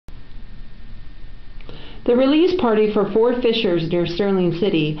The release party for 4 fishers near Sterling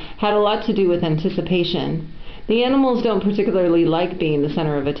City had a lot to do with anticipation. The animals don't particularly like being the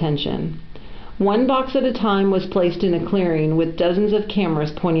center of attention. One box at a time was placed in a clearing with dozens of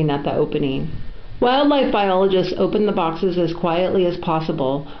cameras pointing at the opening. Wildlife biologists opened the boxes as quietly as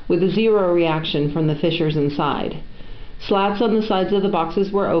possible, with zero reaction from the fishers inside. Slats on the sides of the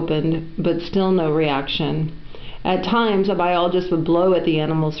boxes were opened, but still no reaction. At times, a biologist would blow at the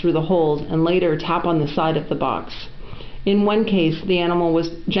animals through the holes and later tap on the side of the box. In one case, the animal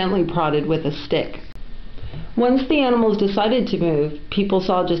was gently prodded with a stick. Once the animals decided to move, people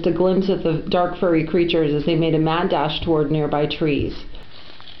saw just a glimpse of the dark furry creatures as they made a mad dash toward nearby trees.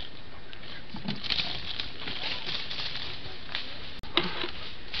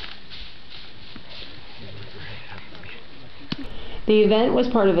 The event was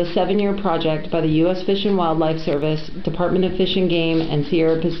part of a 7-year project by the U.S. Fish and Wildlife Service, Department of Fish and Game, and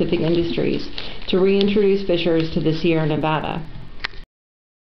Sierra Pacific Industries to reintroduce fishers to the Sierra Nevada.